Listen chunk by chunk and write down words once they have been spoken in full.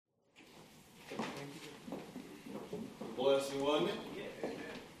blessing, wasn't it?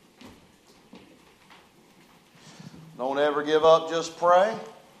 Don't ever give up, just pray.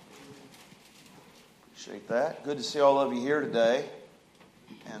 Appreciate that. Good to see all of you here today.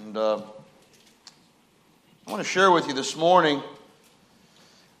 And I want to share with you this morning,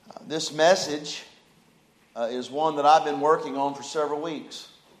 this message is one that I've been working on for several weeks.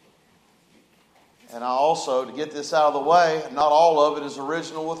 And I also, to get this out of the way, not all of it is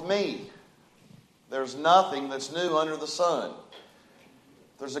original with me. There's nothing that's new under the sun.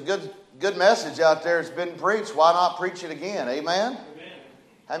 There's a good message out there that's been preached. Why not preach it again? Amen? Amen.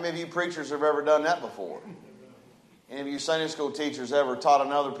 How many of you preachers have ever done that before? Any of you Sunday school teachers ever taught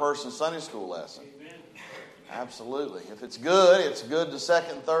another person Sunday school lesson? Amen. Absolutely. If it's good the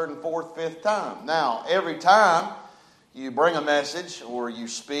second, third, and fourth, fifth time. Now, every time you bring a message or you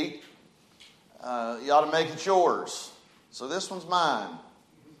speak, you ought to make it yours. So this one's mine.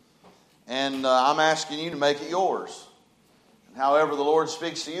 And I'm asking you to make it yours. However the Lord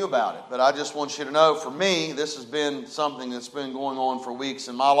speaks to you about it. But I just want you to know, for me, this has been something that's been going on for weeks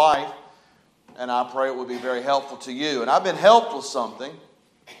in my life. And I pray it will be very helpful to you. And I've been helped with something.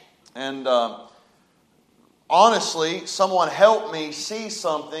 And honestly, someone helped me see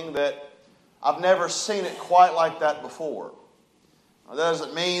something that I've never seen it quite like that before. Now, that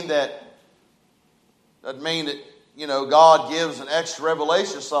doesn't mean that God gives an extra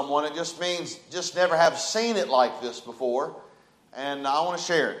revelation to someone. It just means just never have seen it like this before. And I want to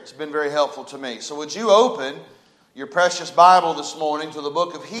share it. It's been very helpful to me. So would you open your precious Bible this morning to the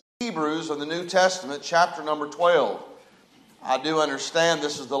book of Hebrews of the New Testament, chapter number 12. I do understand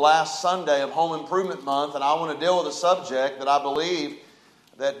this is the last Sunday of Home Improvement Month, and I want to deal with a subject that I believe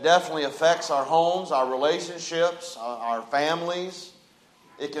that definitely affects our homes, our relationships, our families.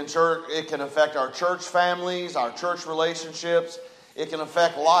 It can affect our church families, our church relationships. It can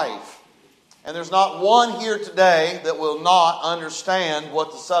affect life. And there's not one here today that will not understand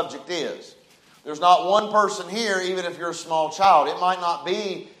what the subject is. There's not one person here, even if you're a small child. It might not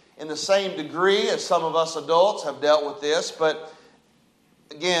be in the same degree as some of us adults have dealt with this, but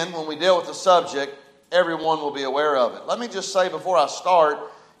again, when we deal with the subject, everyone will be aware of it. Let me just say before I start,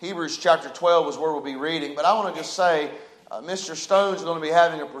 Hebrews chapter 12 is where we'll be reading, but I want to just say, Mr. Stone's going to be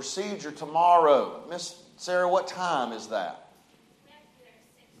having a procedure tomorrow. Miss Sarah, what time is that?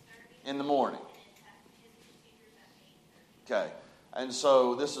 In the morning. Okay. And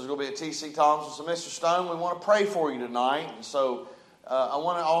so this is going to be at T.C. Thompson. So Mr. Stone, we want to pray for you tonight. And so I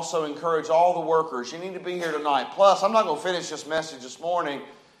want to also encourage all the workers. You need to be here tonight. Plus, I'm not going to finish this message this morning.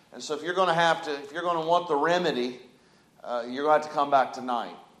 And so if you're going to want the remedy, you're going to have to come back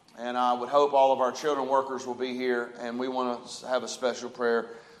tonight. And I would hope all of our children workers will be here. And we want to have a special prayer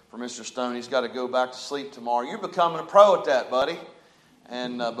for Mr. Stone. He's got to go back to sleep tomorrow. You're becoming a pro at that, buddy.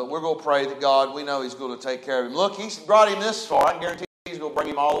 And but we're going to pray that God, we know He's going to take care of him. Look, He's brought him this far. I can guarantee He's going to bring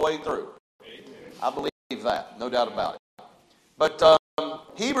him all the way through. I believe that, no doubt about it. But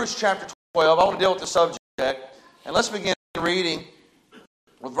Hebrews chapter 12, I want to deal with the subject. And let's begin reading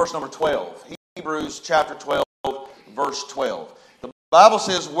with verse number 12. Hebrews chapter 12, verse 12. The Bible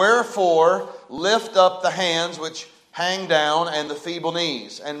says, "Wherefore lift up the hands which hang down and the feeble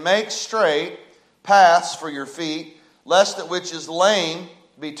knees, and make straight paths for your feet, lest that which is lame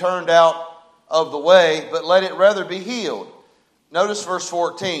be turned out of the way, but let it rather be healed." Notice verse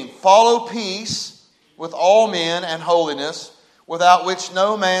 14. "Follow peace with all men and holiness, without which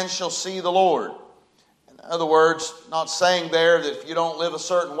no man shall see the Lord." In other words, not saying there that if you don't live a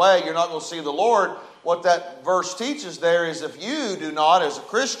certain way, you're not going to see the Lord. What that verse teaches there is if you do not, as a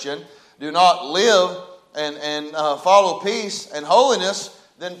Christian, do not live and follow peace and holiness,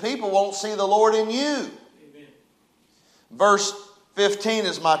 then people won't see the Lord in you. Verse 15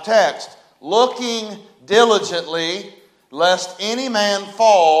 is my text. "Looking diligently, lest any man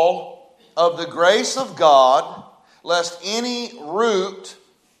fall of the grace of God, lest any root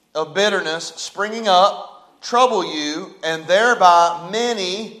of bitterness springing up trouble you, and thereby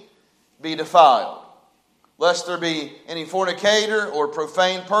many be defiled. Lest there be any fornicator or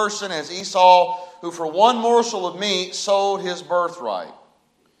profane person as Esau, who for one morsel of meat sold his birthright.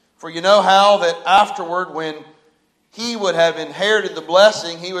 For you know how that afterward, when he would have inherited the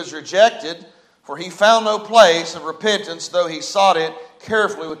blessing, he was rejected, for he found no place of repentance, though he sought it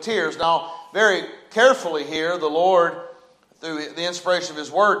carefully with tears." Now, very carefully here, the Lord, through the inspiration of His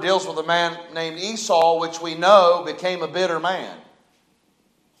Word, deals with a man named Esau, which we know became a bitter man.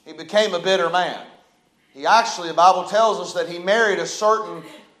 He became a bitter man. He actually, the Bible tells us that he married a certain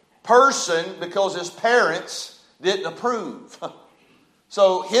person because his parents didn't approve.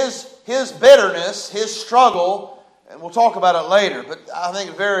 So his bitterness, his struggle, and we'll talk about it later, but I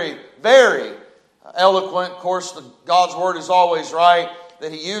think very, very eloquent. Of course, God's Word is always right,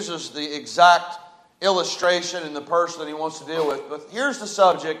 that He uses the exact illustration in the person that He wants to deal with. But here's the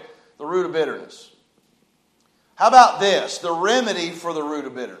subject, the root of bitterness. How about this? The remedy for the root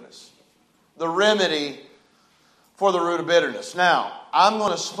of bitterness. The remedy for the root of bitterness. Now, I'm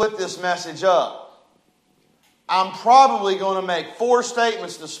going to split this message up. I'm probably going to make 4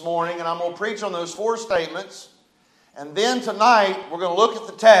 statements this morning, and I'm going to preach on those 4 statements. And then tonight, we're going to look at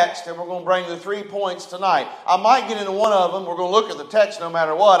the text, and we're going to bring the 3 points tonight. I might get into one of them. We're going to look at the text no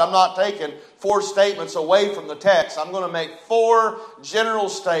matter what. I'm not taking 4 statements away from the text. I'm going to make 4 general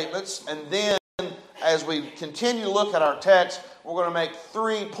statements, and then as we continue to look at our text, we're going to make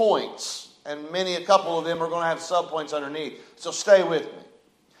 3 points. And a couple of them are going to have subpoints underneath. So stay with me.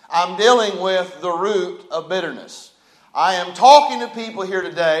 I'm dealing with the root of bitterness. I am talking to people here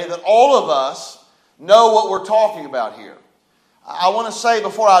today that all of us know what we're talking about here. I want to say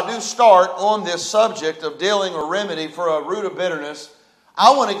before I do start on this subject of dealing or remedy for a root of bitterness,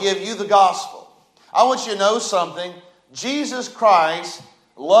 I want to give you the gospel. I want you to know something. Jesus Christ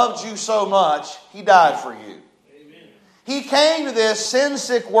loved you so much, He died for you. Amen. He came to this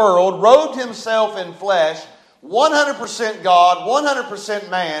sin-sick world, robed Himself in flesh, 100% God,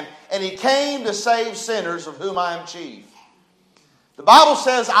 100% man, and He came to save sinners, of whom I am chief. The Bible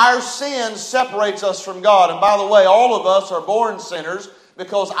says our sin separates us from God. And by the way, all of us are born sinners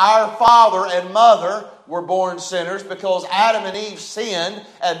because our father and mother were born sinners because Adam and Eve sinned,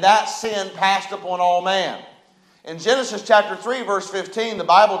 and that sin passed upon all man. In Genesis chapter 3, verse 15, the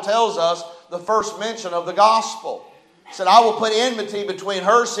Bible tells us the first mention of the gospel. He said, I will put enmity between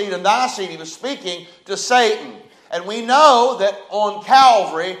her seed and thy seed. He was speaking to Satan. And we know that on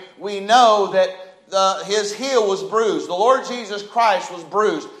Calvary, we know that His heel was bruised. The Lord Jesus Christ was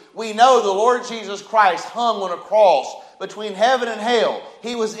bruised. We know the Lord Jesus Christ hung on a cross between heaven and hell.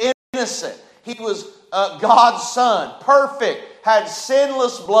 He was innocent. He was God's Son, perfect, had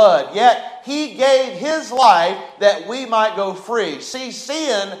sinless blood. Yet He gave His life that we might go free. See,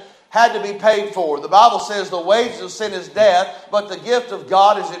 sin had to be paid for. The Bible says the wages of sin is death, but the gift of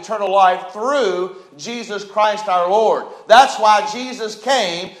God is eternal life through Jesus Christ our Lord. That's why Jesus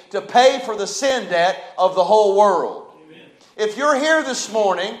came to pay for the sin debt of the whole world. Amen. If you're here this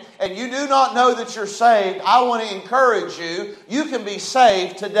morning and you do not know that you're saved, I want to encourage you. You can be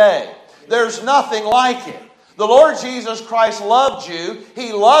saved today. There's nothing like it. The Lord Jesus Christ loved you.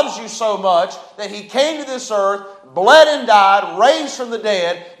 He loves you so much that He came to this earth, bled and died, raised from the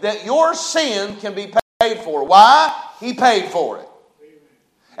dead, that your sin can be paid for. Why? He paid for it.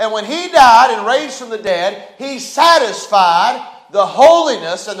 And when He died and raised from the dead, He satisfied the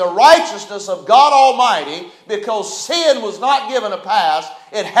holiness and the righteousness of God Almighty, because sin was not given a pass.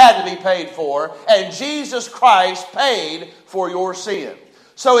 It had to be paid for. And Jesus Christ paid for your sin.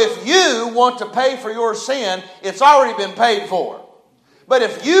 So if you want to pay for your sin, it's already been paid for. But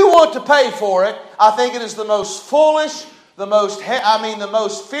if you want to pay for it, I think it is the most foolish, the most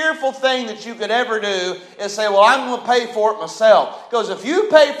fearful thing that you could ever do is say, well, I'm going to pay for it myself. Because if you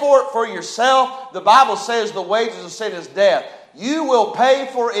pay for it for yourself, the Bible says the wages of sin is death. You will pay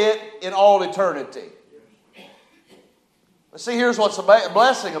for it in all eternity. But see, here's what's a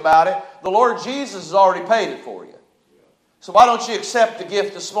blessing about it. The Lord Jesus has already paid it for you. So why don't you accept the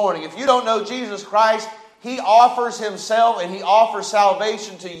gift this morning? If you don't know Jesus Christ, He offers Himself and He offers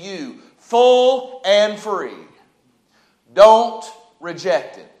salvation to you, full and free. Don't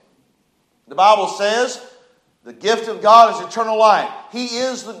reject it. The Bible says the gift of God is eternal life. He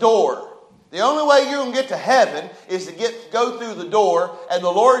is the door. The only way you're going to get to heaven is to go through the door, and the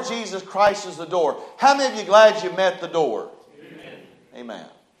Lord Jesus Christ is the door. How many of you glad you met the door? Amen. Amen.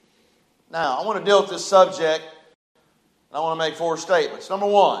 Now, I want to deal with this subject, and I want to make 4 statements. Number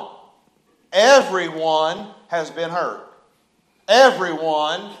 1, everyone has been hurt.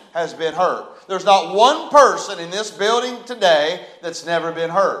 Everyone has been hurt. There's not one person in this building today that's never been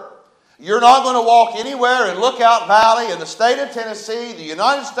hurt. You're not going to walk anywhere in Lookout Valley, in the state of Tennessee, the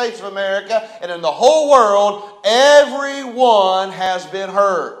United States of America, and in the whole world, everyone has been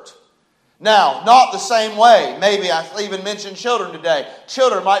hurt. Now, not the same way. Maybe I even mentioned children today.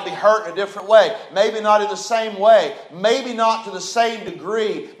 Children might be hurt in a different way. Maybe not in the same way. Maybe not to the same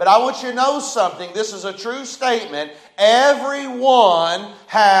degree. But I want you to know something. This is a true statement. Everyone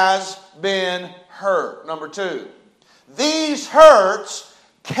has been hurt. Number 2, these hurts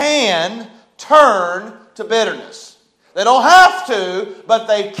can turn to bitterness. They don't have to, but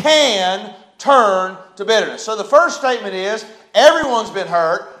they can turn to bitterness. So the first statement is, everyone's been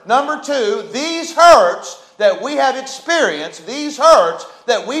hurt. Number 2, these hurts that we have experienced, these hurts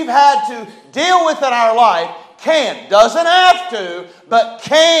that we've had to deal with in our life doesn't have to, but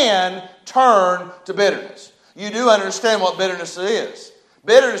can turn to bitterness. You do understand what bitterness is.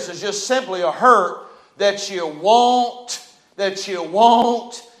 Bitterness is just simply a hurt that you won't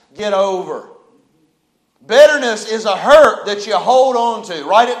get over. Bitterness is a hurt that you hold on to.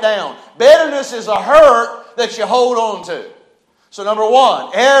 Write it down. Bitterness is a hurt that you hold on to. So number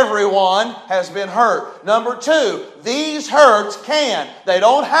one, everyone has been hurt. Number two, these hurts they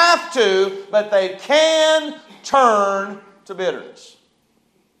don't have to, but they can turn to bitterness.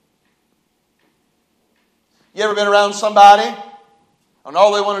 You ever been around somebody and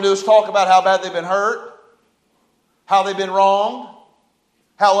all they want to do is talk about how bad they've been hurt, how they've been wronged,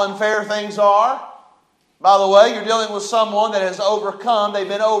 how unfair things are? By the way, you're dealing with someone that has they've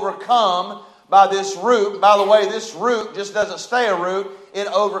been overcome by this root. By the way, this root just doesn't stay a root, it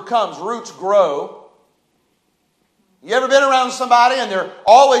overcomes. Roots grow. You ever been around somebody and they're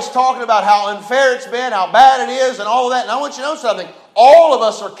always talking about how unfair it's been, how bad it is, and all of that? And I want you to know something. All of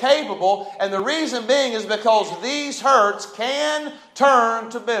us are capable, and the reason being is because these hurts can turn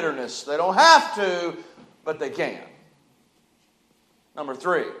to bitterness. They don't have to, but they can. Number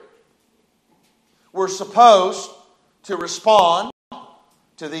three, we're supposed to respond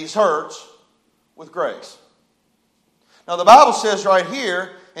to these hurts with grace. Now the Bible says right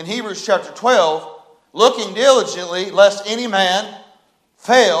here in Hebrews chapter 12, looking diligently lest any man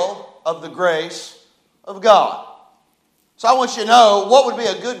fail of the grace of God. So I want you to know what would be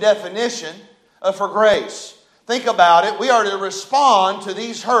a good definition for grace. Think about it. We are to respond to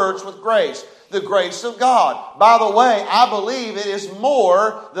these hurts with grace. The grace of God. By the way, I believe it is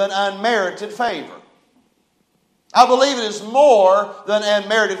more than unmerited favor. I believe it is more than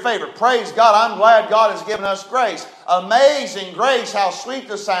unmerited favor. Praise God, I'm glad God has given us grace. Amazing grace, how sweet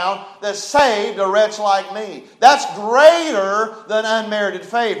the sound that saved a wretch like me. That's greater than unmerited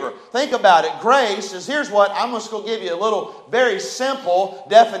favor. Think about it. Grace is, here's what, I'm just going to give you a little very simple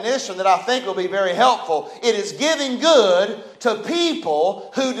definition that I think will be very helpful. It is giving good to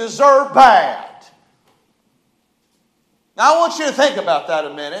people who deserve bad. Now I want you to think about that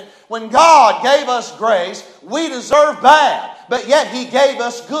a minute. When God gave us grace, we deserve bad, but yet He gave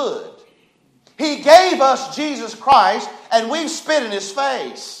us good. He gave us Jesus Christ, and we've spit in His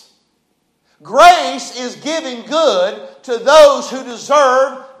face. Grace is giving good to those who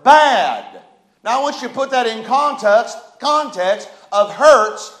deserve bad. Now I want you to put that in context of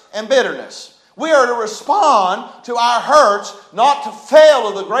hurts and bitterness. We are to respond to our hurts, not to fail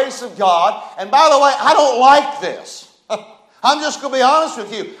of the grace of God. And by the way, I don't like this. I'm just going to be honest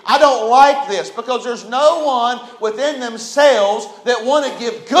with you. I don't like this because there's no one within themselves that want to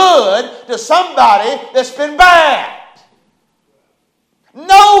give good to somebody that's been bad.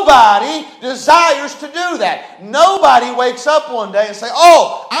 Nobody desires to do that. Nobody wakes up one day and say,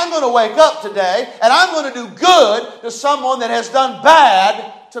 oh, I'm going to wake up today and I'm going to do good to someone that has done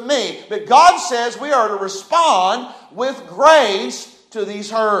bad to me. But God says we are to respond with grace to these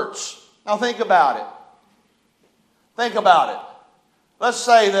hurts. Now think about it. Think about it. Let's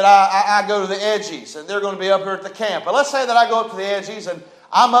say that I go to the Edgies and they're going to be up here at the camp. But let's say that I go up to the Edgies and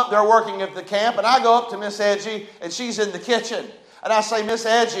I'm up there working at the camp and I go up to Miss Edgie and she's in the kitchen. And I say, Miss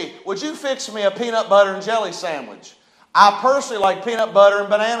Edgie, would you fix me a peanut butter and jelly sandwich? I personally like peanut butter and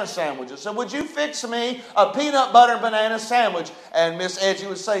banana sandwiches. So would you fix me a peanut butter and banana sandwich? And Miss Edgie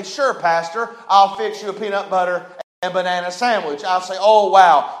would say, sure, Pastor, I'll fix you a peanut butter and banana sandwich. I'll say, oh,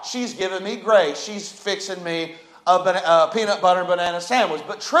 wow, she's giving me grace. She's fixing me a peanut butter and banana sandwich.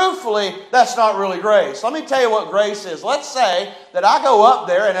 But truthfully, that's not really grace. Let me tell you what grace is. Let's say that I go up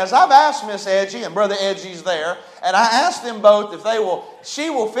there, and as I've asked Miss Edgie and Brother Edgie's there, and I ask them both if she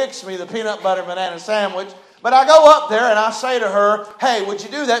will fix me the peanut butter and banana sandwich. But I go up there and I say to her, hey, would you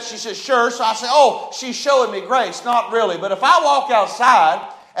do that? She says, sure. So I say, oh, she's showing me grace. Not really. But if I walk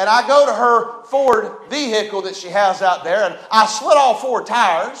outside and I go to her Ford vehicle that she has out there and I slit all 4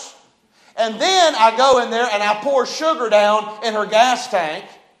 tires, and then I go in there and I pour sugar down in her gas tank.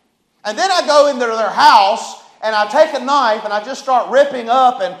 And then I go into their house and I take a knife and I just start ripping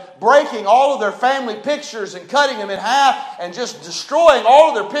up and breaking all of their family pictures and cutting them in half and just destroying all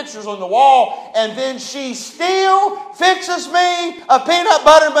of their pictures on the wall. And then she still fixes me a peanut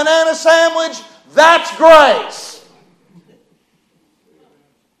butter and banana sandwich. That's grace.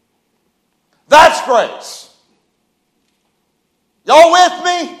 That's grace. Y'all with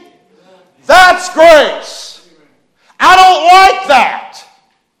me? That's grace. I don't like that.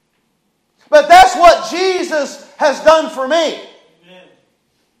 But that's what Jesus has done for me.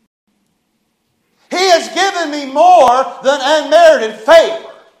 He has given me more than unmerited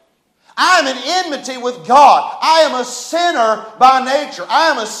favor. I am in enmity with God. I am a sinner by nature. I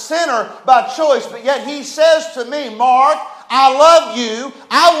am a sinner by choice. But yet He says to me, Mark, I love you.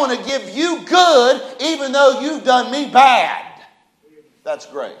 I want to give you good even though you've done me bad. That's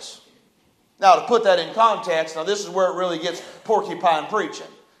grace. Now, to put that in context, now this is where it really gets porcupine preaching.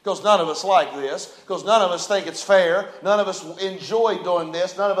 Because none of us like this. Because none of us think it's fair. None of us enjoy doing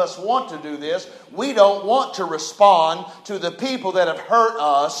this. None of us want to do this. We don't want to respond to the people that have hurt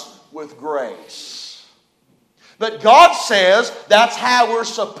us with grace. But God says that's how we're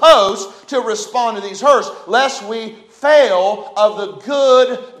supposed to respond to these hurts, lest we fail of the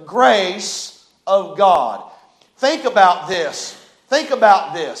good grace of God. Think about this. Think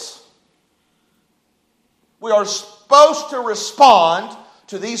about this. We are supposed to respond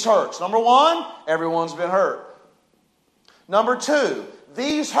to these hurts. Number one, everyone's been hurt. Number two,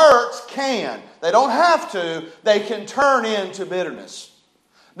 these hurts they don't have to, they can turn into bitterness.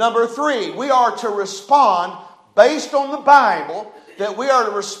 Number three, we are to respond based on the Bible, that we are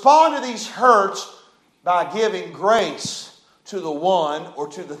to respond to these hurts by giving grace to the one or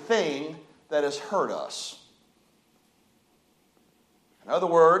to the thing that has hurt us. In other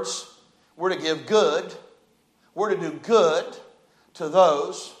words, we're to give good, we're to do good to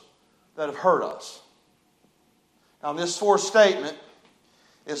those that have hurt us. Now, this fourth statement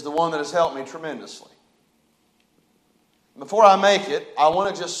is the one that has helped me tremendously. Before I make it, I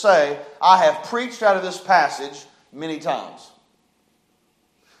want to just say I have preached out of this passage many times.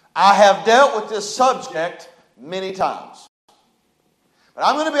 I have dealt with this subject many times. But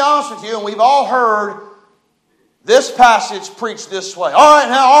I'm going to be honest with you, and we've all heard this passage preached this way. All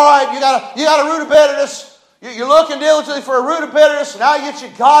right, you got a root of bitterness. You're looking diligently for a root of bitterness, and now you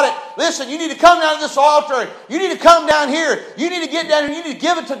got it. Listen, you need to come down to this altar. You need to come down here. You need to get down here. You need to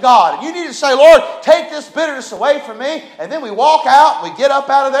give it to God. You need to say, Lord, take this bitterness away from me. And then we walk out, we get up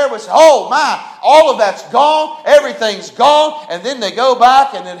out of there, we say, oh my, all of that's gone. Everything's gone. And then they go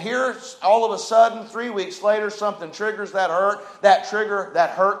back, and then here, all of a sudden, 3 weeks later, something triggers that hurt. That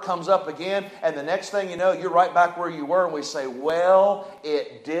hurt comes up again. And the next thing you know, you're right back where you were. And we say, well,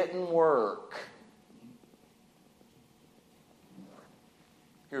 it didn't work.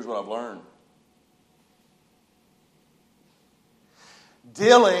 Here's what I've learned.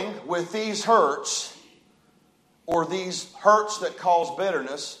 Dealing with these hurts, or these hurts that cause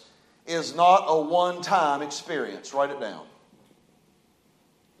bitterness, is not a one-time experience. Write it down.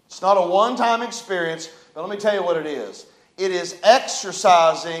 It's not a one-time experience, but let me tell you what it is. It is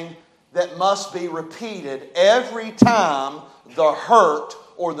exercising that must be repeated every time the hurt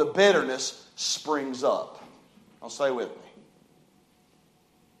or the bitterness springs up. Now stay with me.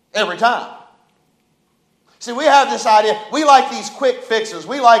 Every time. See, we have this idea. We like these quick fixes.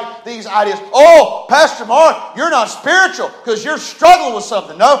 We like these ideas. Oh, Pastor Mark, you're not spiritual because you're struggling with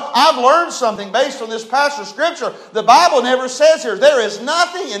something. No, I've learned something based on this passage of Scripture. The Bible never says here. There is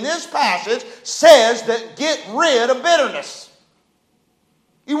nothing in this passage says that get rid of bitterness.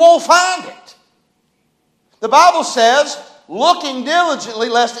 You won't find it. The Bible says, looking diligently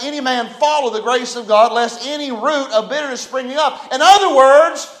lest any man follow the grace of God, lest any root of bitterness springing up. In other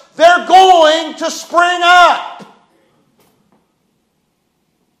words, they're going to spring up.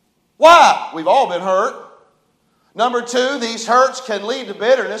 Why? We've all been hurt. Number two, these hurts can lead to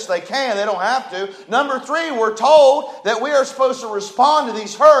bitterness. They can, they don't have to. Number three, we're told that we are supposed to respond to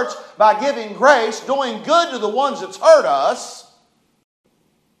these hurts by giving grace, doing good to the ones that's hurt us.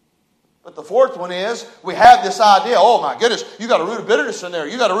 But the fourth one is, we have this idea, oh my goodness, you got a root of bitterness in there.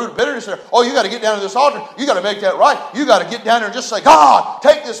 You got a root of bitterness in there. Oh, you got to get down to this altar. You got to make that right. You got to get down there and just say, God,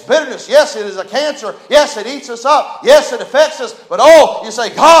 take this bitterness. Yes, it is a cancer. Yes, it eats us up. Yes, it affects us. But oh, you say,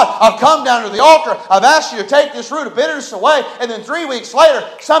 God, I've come down to the altar. I've asked you to take this root of bitterness away. And then 3 weeks later,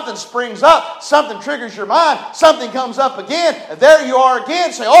 something springs up. Something triggers your mind. Something comes up again. And there you are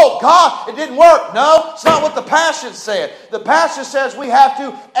again. Say, oh God, it didn't work. No, it's not what the passage said. The passage says we have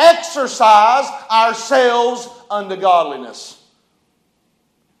to exercise ourselves unto godliness.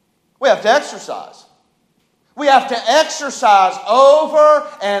 We have to exercise. We have to exercise over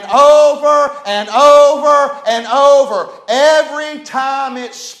and over and over and over every time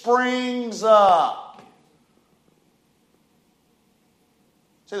it springs up.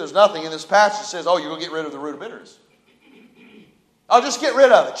 See, there's nothing in this passage that says, oh, you're going to get rid of the root of bitterness. I'll just get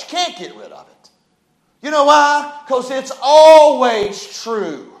rid of it. You can't get rid of it. You know why? Because it's always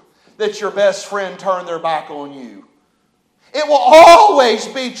true that your best friend turned their back on you. It will always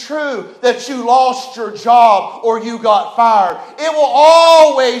be true that you lost your job or you got fired. It will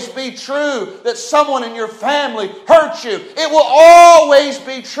always be true that someone in your family hurt you. It will always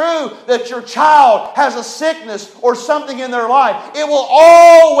be true that your child has a sickness or something in their life. It will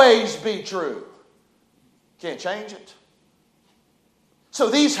always be true. Can't change it.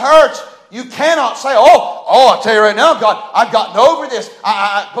 So these hurts You cannot say, I tell you right now, God, I've gotten over this.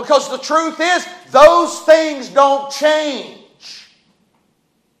 Because the truth is, those things don't change.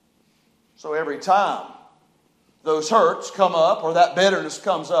 So every time those hurts come up or that bitterness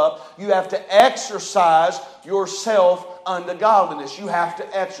comes up, you have to exercise yourself unto godliness. You have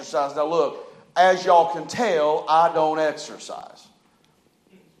to exercise. Now look, as y'all can tell, I don't exercise.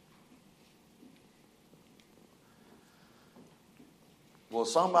 Will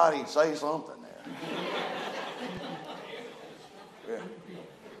somebody say something there? Yeah.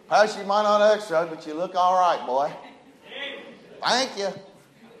 Pastor, you might not exercise, but you look all right, boy. Thank you.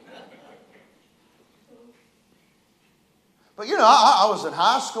 But you know, I was in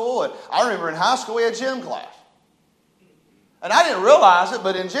high school, and I remember in high school we had gym class. And I didn't realize it,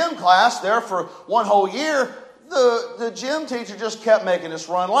 but in gym class, there for one whole year, the gym teacher just kept making us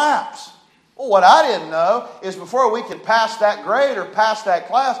run laps. Well, what I didn't know is before we could pass that grade or pass that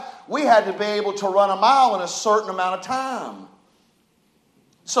class, we had to be able to run a mile in a certain amount of time.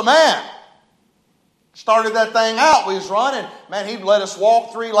 So man, started that thing out. We was running. Man, he'd let us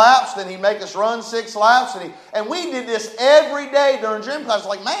walk 3 laps. Then he'd make us run 6 laps. And we did this every day during gym class.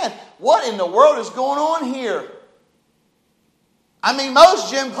 Like, man, what in the world is going on here? I mean,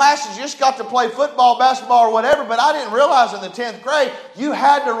 most gym classes you just got to play football, basketball, or whatever. But I didn't realize in the 10th grade, you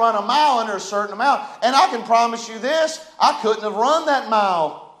had to run a mile under a certain amount. And I can promise you this, I couldn't have run that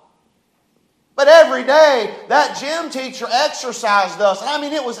mile. But every day, that gym teacher exercised us. I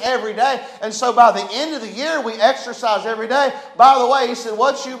mean, it was every day. And so by the end of the year, we exercised every day. By the way, he said,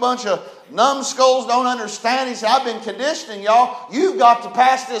 what you bunch of numbskulls don't understand? He said, I've been conditioning y'all. You've got to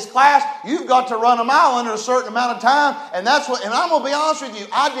pass this class. You've got to run a mile under a certain amount of time. And that's what, and I'm going to be honest with you,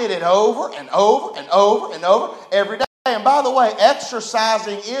 I did it over and over and over and over every day. And by the way,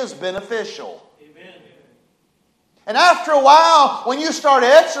 exercising is beneficial. And after a while, when you start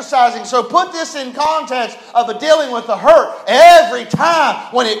exercising, so put this in context of dealing with the hurt. Every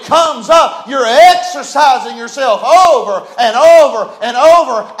time when it comes up, you're exercising yourself over and over and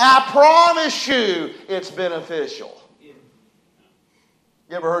over. I promise you, it's beneficial. You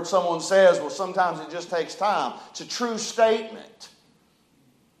ever heard someone says, well, sometimes it just takes time. It's a true statement.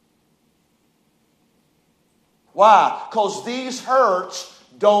 Why? Because these hurts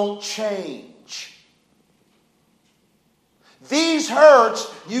don't change. These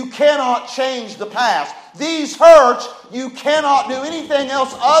hurts, you cannot change the past. These hurts, you cannot do anything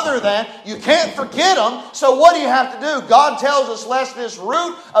else other than, you can't forget them. So what do you have to do? God tells us, lest this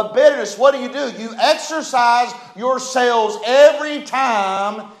root of bitterness, what do? You exercise yourselves every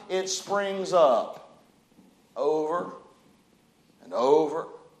time it springs up. Over and over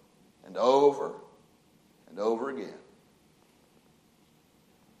and over and over again.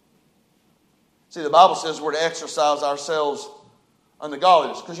 See, the Bible says we're to exercise ourselves unto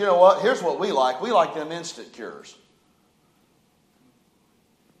godliness. Because you know what? Here's what we like. We like them instant cures.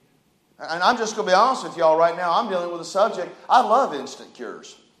 And I'm just going to be honest with y'all right now. I'm dealing with a subject. I love instant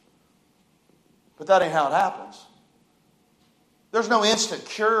cures. But that ain't how it happens. There's no instant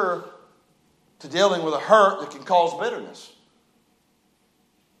cure to dealing with a hurt that can cause bitterness.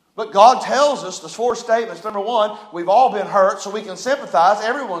 But God tells us the 4 statements. Number 1, we've all been hurt, so we can sympathize.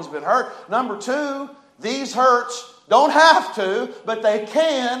 Everyone's been hurt. Number 2, these hurts don't have to, but they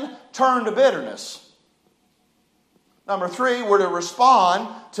can turn to bitterness. Number 3, we're to respond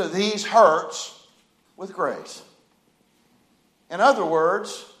to these hurts with grace. In other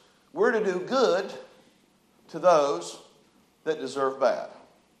words, we're to do good to those that deserve bad.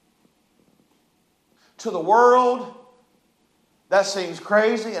 To the world, that seems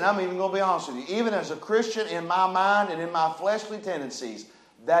crazy, and I'm even going to be honest with you. Even as a Christian, in my mind and in my fleshly tendencies,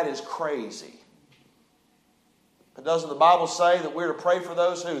 that is crazy. But doesn't the Bible say that we're to pray for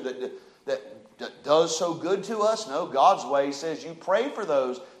those who that does so good to us? No, God's way says you pray for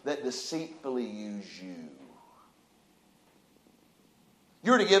those that deceitfully use you.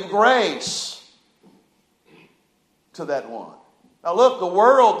 You're to give grace to that one. Now look, the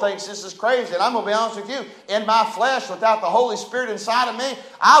world thinks this is crazy, and I'm going to be honest with you. In my flesh, without the Holy Spirit inside of me,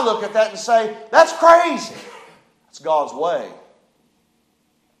 I look at that and say, that's crazy. It's God's way.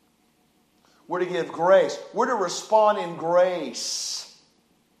 We're to give grace. We're to respond in grace.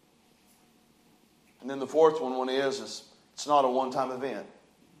 And then the 4th one is it's not a one-time event.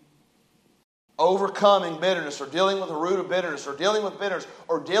 Overcoming bitterness or dealing with the root of bitterness or dealing with bitterness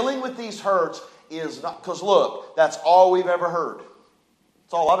or dealing with these hurts is not, because look, that's all we've ever heard.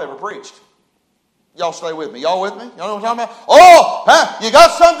 That's all I've ever preached. Y'all stay with me. Y'all with me? Y'all know what I'm talking about? Oh, you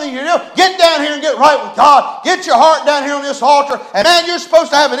got something you do? Get down here and get right with God. Get your heart down here on this altar. And man, you're supposed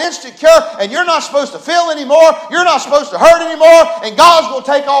to have an instant cure, and you're not supposed to feel anymore. You're not supposed to hurt anymore, and God's going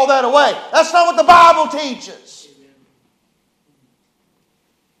to take all that away. That's not what the Bible teaches.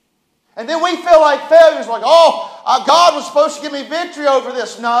 And then we feel like failures, like, God was supposed to give me victory over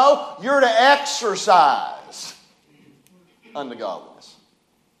this. No, you're to exercise unto godliness.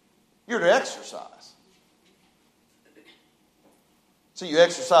 You're to exercise. So you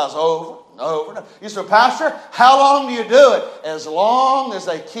exercise over and over and over. You say, Pastor, how long do you do it? As long as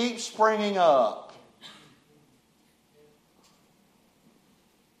they keep springing up.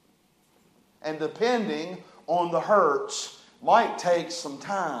 And depending on the hurts, might take some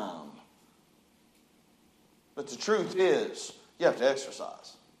time. But the truth is, you have to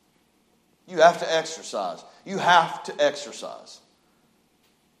exercise. You have to exercise. You have to exercise.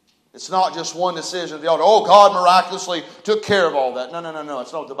 It's not just one decision at the altar. Oh, God miraculously took care of all that. No.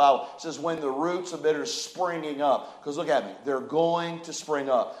 It's not what the Bible says. When the roots of bitterness springing up. Because look at me. They're going to spring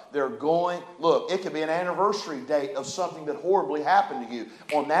up. Look, it could be an anniversary date of something that horribly happened to you.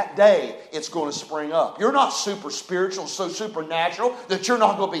 On that day, it's going to spring up. You're not super spiritual, so supernatural that you're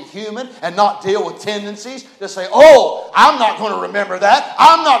not going to be human and not deal with tendencies that say, oh, I'm not going to remember that.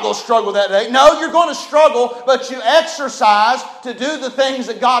 I'm not going to struggle that day. No, you're going to struggle, but you exercise to do the things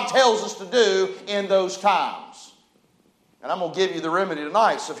that God tells us to do in those times. And I'm going to give you the remedy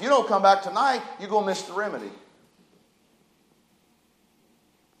tonight. So if you don't come back tonight, you're going to miss the remedy.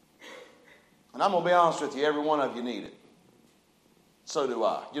 And I'm going to be honest with you, every one of you need it. So do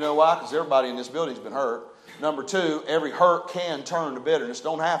I. You know why? Because everybody in this building has been hurt. Number 2, every hurt can turn to bitterness.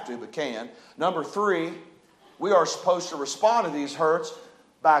 Don't have to, but can. Number 3, we are supposed to respond to these hurts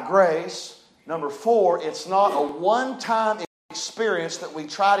by grace. Number 4, it's not a one-time experience that we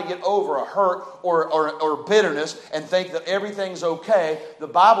try to get over a hurt or bitterness and think that everything's okay. The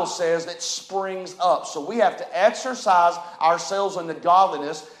Bible says it springs up. So we have to exercise ourselves into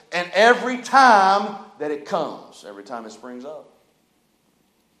godliness, and every time that it comes, every time it springs up.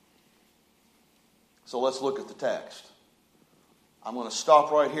 So let's look at the text. I'm going to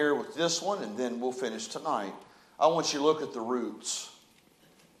stop right here with this one, and then we'll finish tonight. I want you to look at the roots.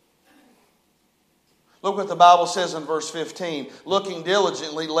 Look what the Bible says in verse 15. Looking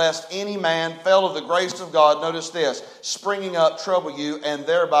diligently lest any man fail of the grace of God. Notice this. Springing up trouble you, and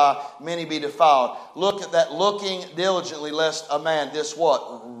thereby many be defiled. Look at that. Looking diligently lest a man. This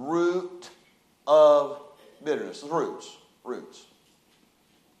what? Root of bitterness. Roots.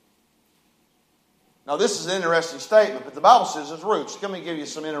 Now this is an interesting statement, but the Bible says it's roots. Let me give you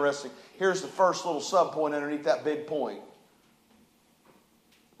some interesting. Here's the first little sub-point underneath that big point.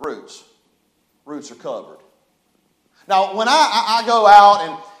 Roots. Roots are covered. Now, when I go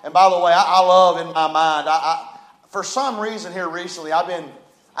out, and by the way, I love in my mind, for some reason here recently, I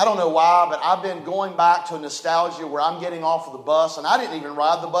don't know why, but I've been going back to a nostalgia where I'm getting off of the bus, and I didn't even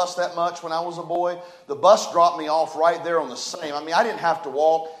ride the bus that much when I was a boy. The bus dropped me off right there on the same. I mean, I didn't have to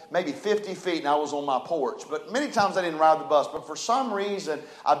walk maybe 50 feet, and I was on my porch. But many times I didn't ride the bus. But for some reason,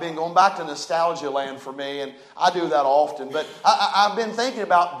 I've been going back to nostalgia land for me, and I do that often. But I've been thinking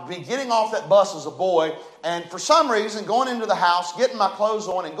about getting off that bus as a boy, and for some reason, going into the house, getting my clothes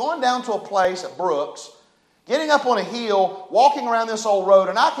on, and going down to a place at Brooks, getting up on a hill, walking around this old road,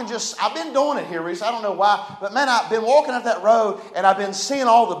 and I've been doing it here recently. I don't know why, but man, I've been walking up that road, and I've been seeing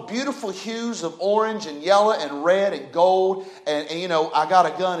all the beautiful hues of orange and yellow and red and gold, and I got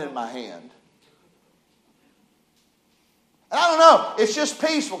a gun in my hand. And I don't know, it's just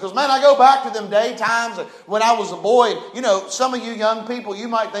peaceful, because man, I go back to them daytimes when I was a boy, and some of you young people, you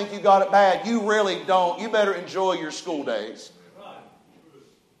might think you got it bad. You really don't. You better enjoy your school days.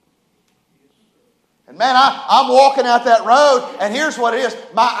 And man, I'm walking out that road, and here's what it is.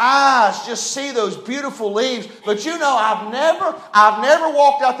 My eyes just see those beautiful leaves. But I've never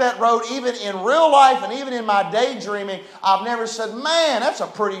walked out that road, even in real life and even in my daydreaming. I've never said, man, that's a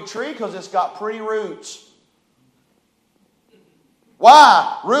pretty tree, because it's got pretty roots.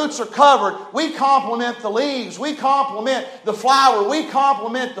 Why? Roots are covered. We complement the leaves. We complement the flower. We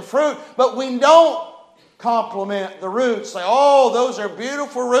complement the fruit. But we don't complement the roots. Say, oh, those are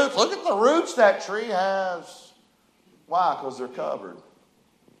beautiful roots. Look at the roots that tree has. Why? Because they're covered.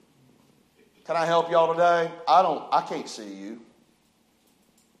 Can I help y'all today? I can't see you.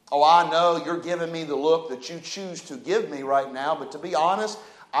 Oh, I know you're giving me the look that you choose to give me right now, but to be honest,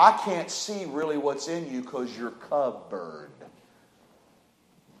 I can't see really what's in you because you're covered.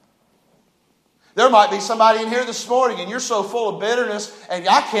 There might be somebody in here this morning and you're so full of bitterness and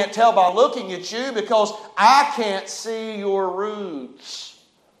I can't tell by looking at you because I can't see your roots.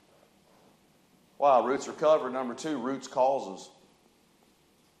 Why? Roots are covered. Number two, roots causes.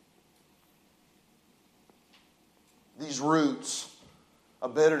 These roots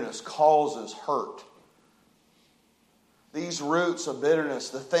of bitterness causes hurt. These roots of bitterness,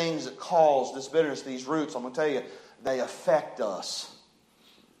 the things that cause this bitterness, these roots, I'm going to tell you, they affect us.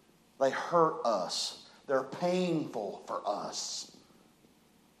 They hurt us. They're painful for us.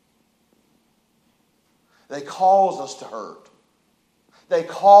 They cause us to hurt. They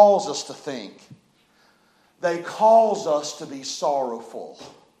cause us to think. They cause us to be sorrowful.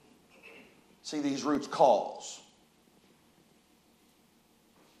 See, these roots cause.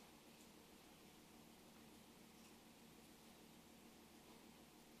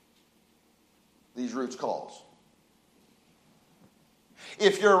 These roots cause.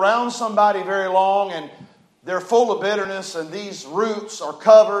 If you're around somebody very long and they're full of bitterness and these roots are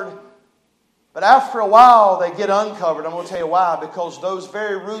covered, but after a while they get uncovered. I'm going to tell you why. Because those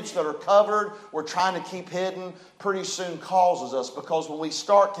very roots that are covered, we're trying to keep hidden, pretty soon causes us. Because when we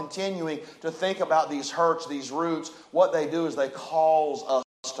start continuing to think about these hurts, these roots, what they do is they cause us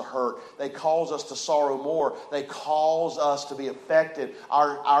to hurt. They cause us to sorrow more. They cause us to be affected.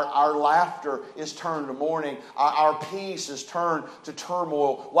 Our laughter is turned to mourning. Our peace is turned to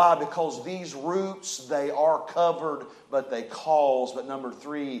turmoil. Why? Because these roots, they are covered, but they cause. But number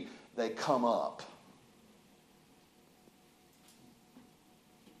three, they come up.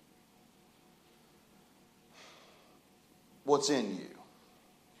 What's in you?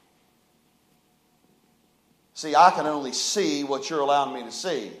 See, I can only see what you're allowing me to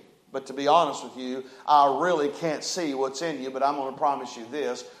see. But to be honest with you, I really can't see what's in you. But I'm going to promise you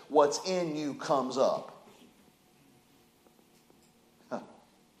this. What's in you comes up.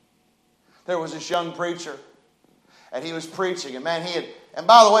 There was this young preacher. And he was preaching. And man, and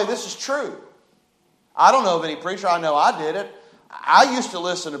by the way, this is true. I don't know of any preacher. I know I did it. I used to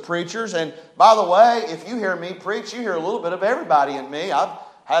listen to preachers. And by the way, if you hear me preach, you hear a little bit of everybody in me. I've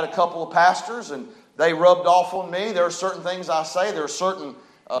had a couple of pastors and they rubbed off on me. There are certain things I say. There are certain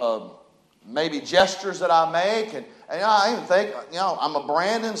maybe gestures that I make. And I even think, I'm a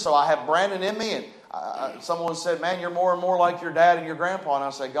Brandon, so I have Brandon in me. And someone said, man, you're more and more like your dad and your grandpa. And I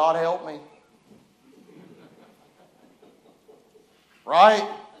said, God help me. Right?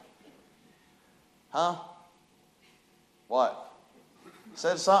 Huh? What?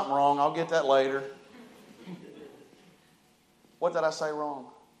 Said something wrong. I'll get that later. What did I say wrong?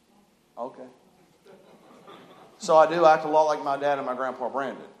 Okay. So I do act a lot like my dad and my grandpa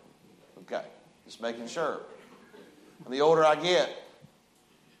Brandon. Okay. Just making sure. And the older I get,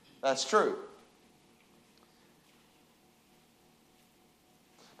 that's true.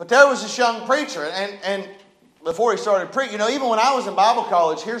 But there was this young preacher, and before he started preaching, even when I was in Bible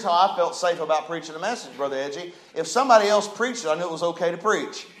college, here's how I felt safe about preaching a message, Brother Edgy. If somebody else preached it, I knew it was okay to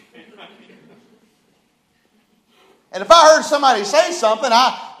preach. And if I heard somebody say something,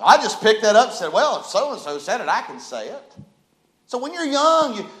 I just picked that up and said, well, if so-and-so said it, I can say it. So when you're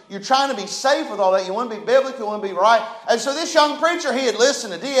young, you're trying to be safe with all that. You want to be biblical, you want to be right. And so this young preacher, he had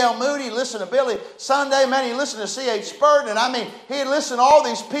listened to D.L. Moody, he listened to Billy Sunday, man, he listened to C.H. Spurgeon. He had listened to all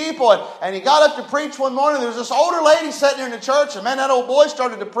these people. And he got up to preach one morning. There was this older lady sitting there in the church. And man, that old boy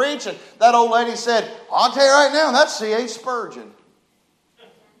started to preach. And that old lady said, I'll tell you right now, that's C.H. Spurgeon.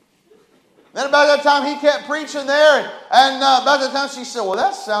 Then about that time, he kept preaching there. And about that time, she said, well,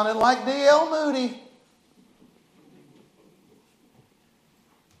 that sounded like D.L. Moody.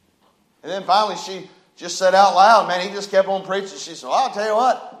 And then finally she just said out loud, man, he just kept on preaching. She said, well, I'll tell you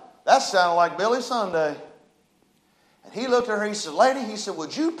what, that sounded like Billy Sunday. And he looked at her, he said, lady, he said,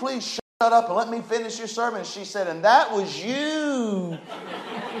 would you please shut up and let me finish your sermon? And she said, and that was you.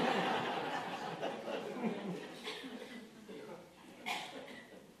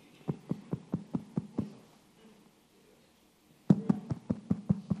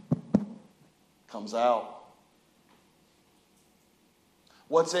 Comes out.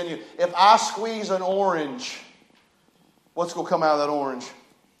 What's in you? If I squeeze an orange, what's going to come out of that orange?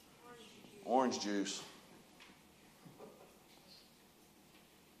 Orange juice.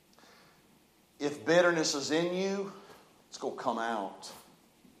 If bitterness is in you, it's going to come out.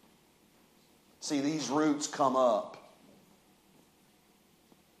 See, these roots come up.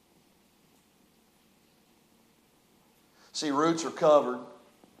 See, roots are covered.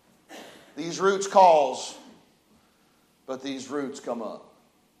 These roots cause, but these roots come up.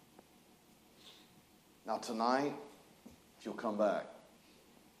 Now tonight, if you'll come back,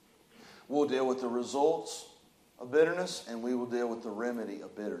 we'll deal with the results of bitterness and we will deal with the remedy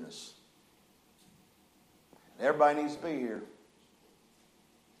of bitterness. Everybody needs to be here.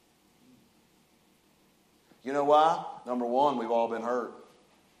 You know why? Number one, we've all been hurt.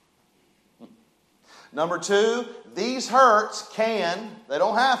 Number two, these hurts they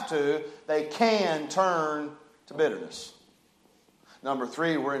don't have to, they can turn to bitterness. Number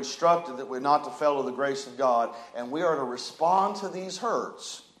three, we're instructed that we're not to fail to the grace of God, and we are to respond to these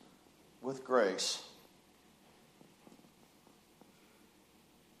hurts with grace.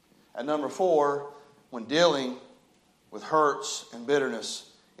 And number four, when dealing with hurts and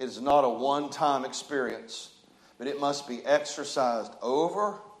bitterness, it is not a one-time experience, but it must be exercised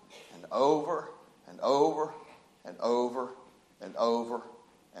over and over and over and over and over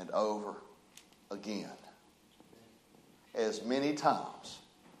and over again, as many times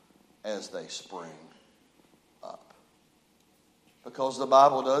as they spring up. Because the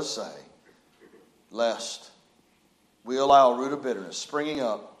Bible does say, lest we allow a root of bitterness springing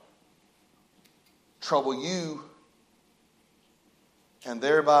up, trouble you, and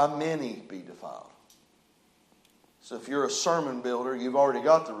thereby many be defiled. So if you're a sermon builder, you've already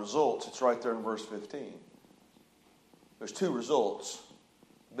got the results. It's right there in verse 15. There's two results.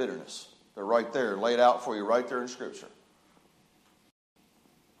 Bitterness. They're right there, laid out for you right there in Scripture.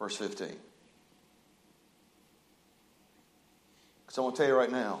 Verse 15. Because I want to tell you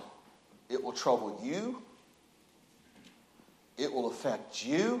right now, it will trouble you. It will affect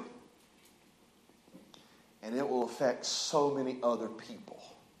you. And it will affect so many other people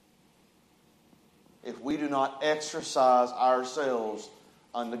if we do not exercise ourselves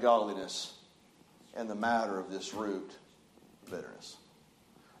unto godliness in the matter of this root, bitterness.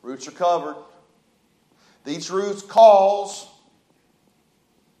 Roots are covered. These roots come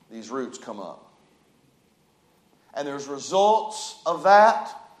up. And there's results of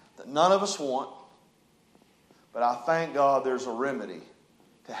that none of us want. But I thank God there's a remedy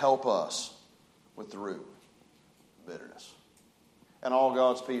to help us with the root. Bitterness. And all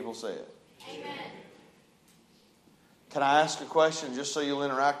God's people said. Amen. Can I ask a question just so you'll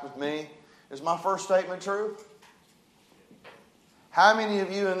interact with me? Is my first statement true? How many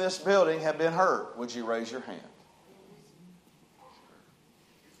of you in this building have been hurt? Would you raise your hand?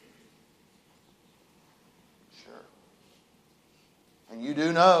 Sure. And you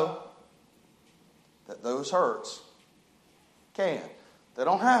do know that those hurts they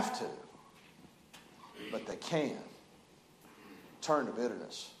don't have to, but they can turn to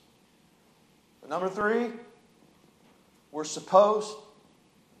bitterness. But number three, we're supposed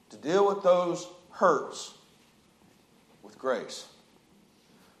to deal with those hurts with grace.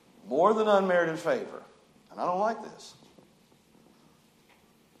 More than unmerited favor. And I don't like this.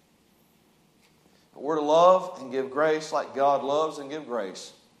 But we're to love and give grace like God loves and gives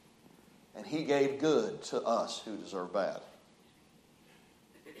grace. And He gave good to us who deserve bad.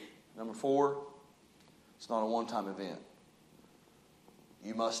 Number four, it's not a one-time event.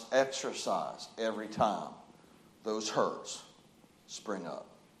 You must exercise every time those hurts spring up.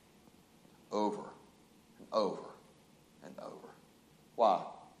 Over and over and over. Why?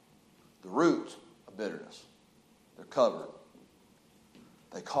 The root of bitterness. They're covered.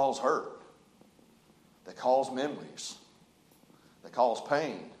 They cause hurt. They cause memories. They cause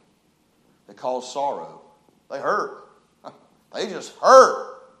pain. They cause sorrow. They hurt. They just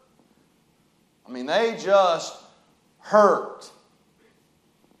hurt. I mean, they just hurt.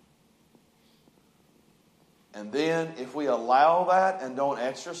 And then if we allow that and don't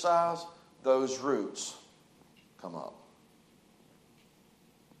exercise, those roots come up.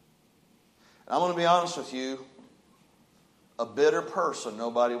 And I'm going to be honest with you. A bitter person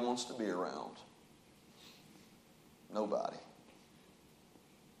nobody wants to be around. Nobody.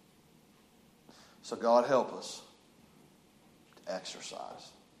 So God help us to exercise.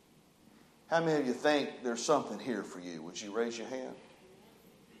 How many of you think there's something here for you? Would you raise your hand?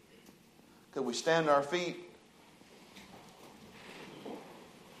 Could we stand to our feet?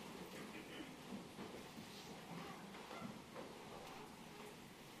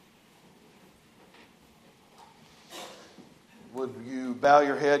 Would you bow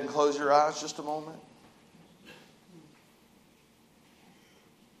your head and close your eyes just a moment?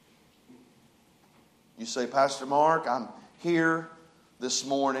 You say, Pastor Mark, I'm here this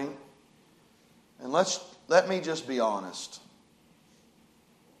morning. And let me just be honest.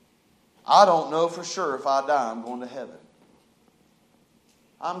 I don't know for sure if I die, I'm going to heaven.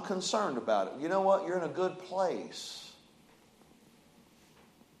 I'm concerned about it. You know what? You're in a good place.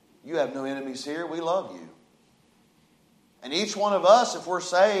 You have no enemies here. We love you. And each one of us, if we're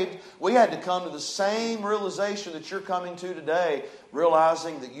saved, we had to come to the same realization that you're coming to today,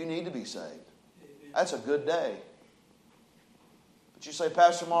 realizing that you need to be saved. That's a good day. But you say,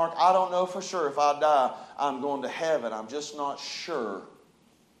 Pastor Mark, I don't know for sure if I die, I'm going to heaven. I'm just not sure.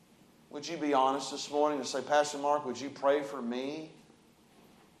 Would you be honest this morning and say, Pastor Mark, would you pray for me?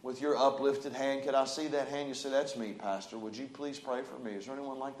 with your uplifted hand. Could I see that hand? You say, that's me, Pastor. Would you please pray for me? Is there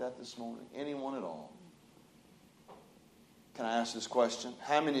anyone like that this morning? Anyone at all? Can I ask this question?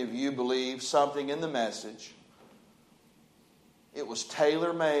 How many of you believe something in the message? It was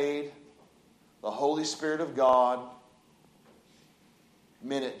tailor-made. The Holy Spirit of God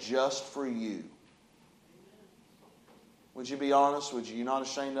meant it just for you. Would you be honest? Would you? You're not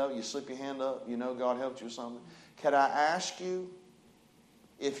ashamed of it? You slip your hand up. You know God helped you with something. Can I ask you,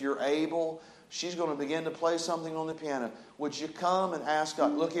 if you're able, she's going to begin to play something on the piano. Would you come and ask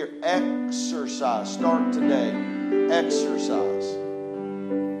God? Look here. Exercise. Start today. Exercise.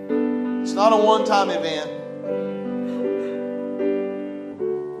 It's not a one-time event.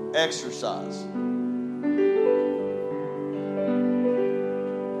 Exercise.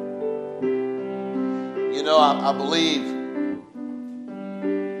 You know, I believe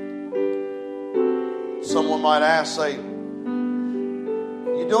someone might ask, say,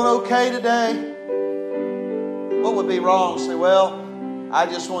 you doing okay today? What would be wrong? Say, well, I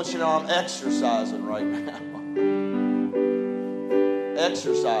just want you to know I'm exercising right now.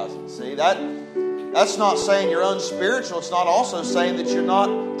 Exercising. See, that's not saying you're unspiritual. It's not also saying that you're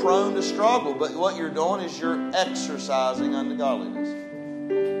not prone to struggle. But what you're doing is you're exercising unto godliness.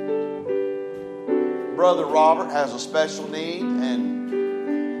 Brother Robert has a special need,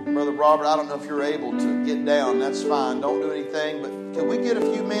 and Brother Robert, I don't know if you're able to get down. That's fine. Don't do anything. But can we get a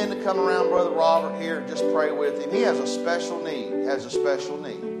few men to come around Brother Robert here and just pray with him? He has a special need. Has a special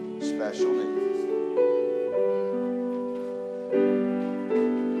need. Special need.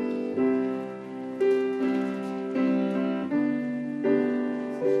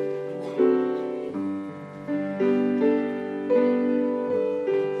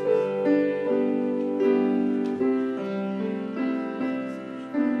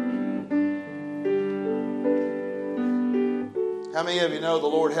 How many of you know the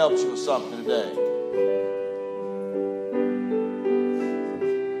Lord helps you with something today?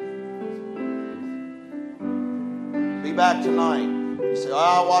 Be back tonight. You say,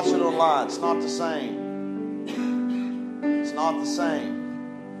 I'll watch it online. It's not the same. It's not the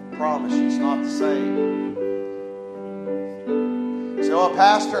same. I promise you, it's not the same. You say, well,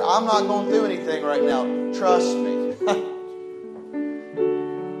 Pastor, I'm not going to do anything right now. Trust me.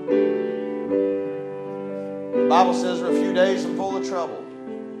 The Bible says for a few days I'm full of trouble.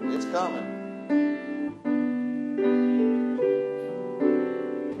 It's coming.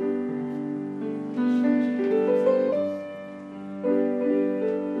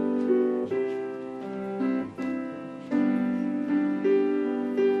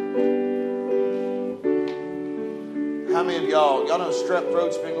 How many of y'all know strep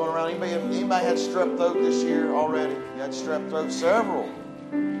throat's been going around? Anybody had strep throat this year already? You had strep throat? Several.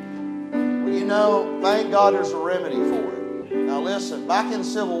 You know, thank God there's a remedy for it. Now listen, back in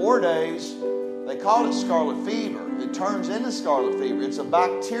Civil War days, they called it scarlet fever. It turns into scarlet fever. It's a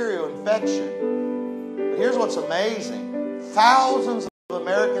bacterial infection. But here's what's amazing. Thousands of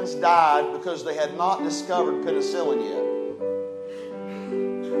Americans died because they had not discovered penicillin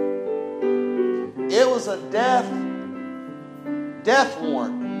yet. It was a death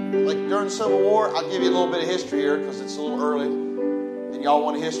warrant. Like during the Civil War, I'll give you a little bit of history here because it's a little early and y'all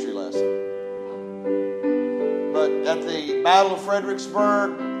want a history lesson. But at the Battle of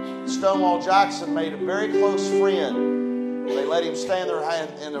Fredericksburg, Stonewall Jackson made a very close friend. They let him stay in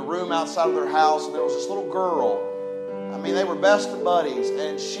a room outside of their house, and there was this little girl. I mean, they were best of buddies,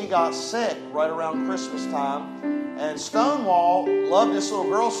 and she got sick right around Christmas time. And Stonewall loved this little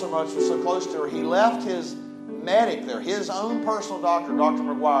girl so much, was so close to her, he left his medic there, his own personal doctor, Dr.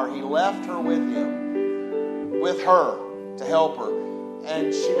 McGuire. He left her with him, with her, to help her.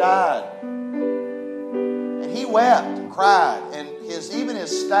 And she died. He wept and cried, and even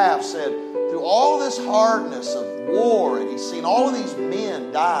his staff said, through all this hardness of war, and he's seen all of these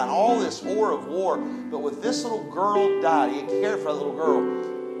men die, and all this horror of war, but with this little girl died, he cared for that little girl.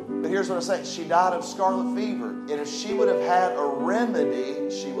 But here's what I say, she died of scarlet fever, and if she would have had a remedy,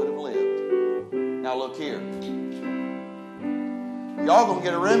 she would have lived. Now look here. Y'all going to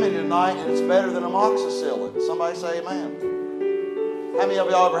get a remedy tonight, and it's better than amoxicillin. Somebody say amen. How many of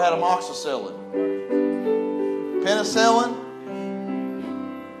y'all ever had amoxicillin? Penicillin?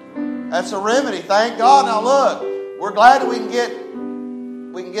 That's a remedy. Thank God. Now look, we're glad that we can get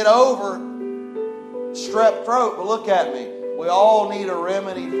over strep throat, but look at me. We all need a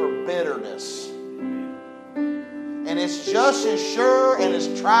remedy for bitterness. And it's just as sure and as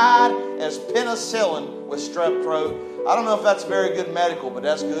tried as penicillin with strep throat. I don't know if that's very good medical, but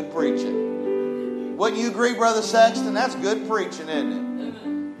that's good preaching. Wouldn't you agree, Brother Sexton? That's good preaching, isn't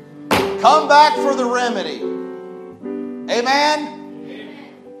it? Come back for the remedy. Amen?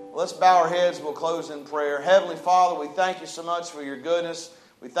 Let's bow our heads and we'll close in prayer. Heavenly Father, we thank you so much for your goodness.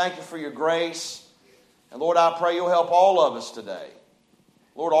 We thank you for your grace. And Lord, I pray you'll help all of us today.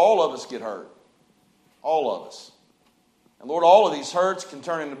 Lord, all of us get hurt. All of us. And Lord, all of these hurts can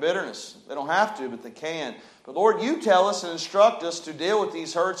turn into bitterness. They don't have to, but they can. But Lord, you tell us and instruct us to deal with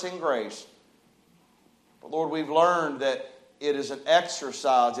these hurts in grace. But Lord, we've learned that it is an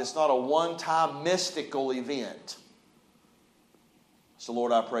exercise. It's not a one-time mystical event. So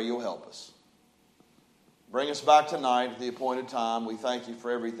Lord, I pray you'll help us. Bring us back tonight at the appointed time. We thank you for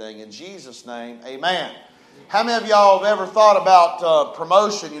everything. In Jesus' name, amen. How many of y'all have ever thought about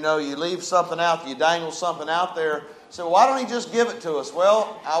promotion? You know, you leave something out, you dangle something out there. So why don't he just give it to us?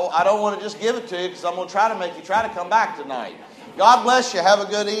 Well, I don't want to just give it to you because I'm going to try to make you try to come back tonight. God bless you. Have a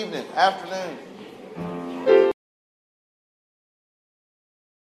good evening, afternoon.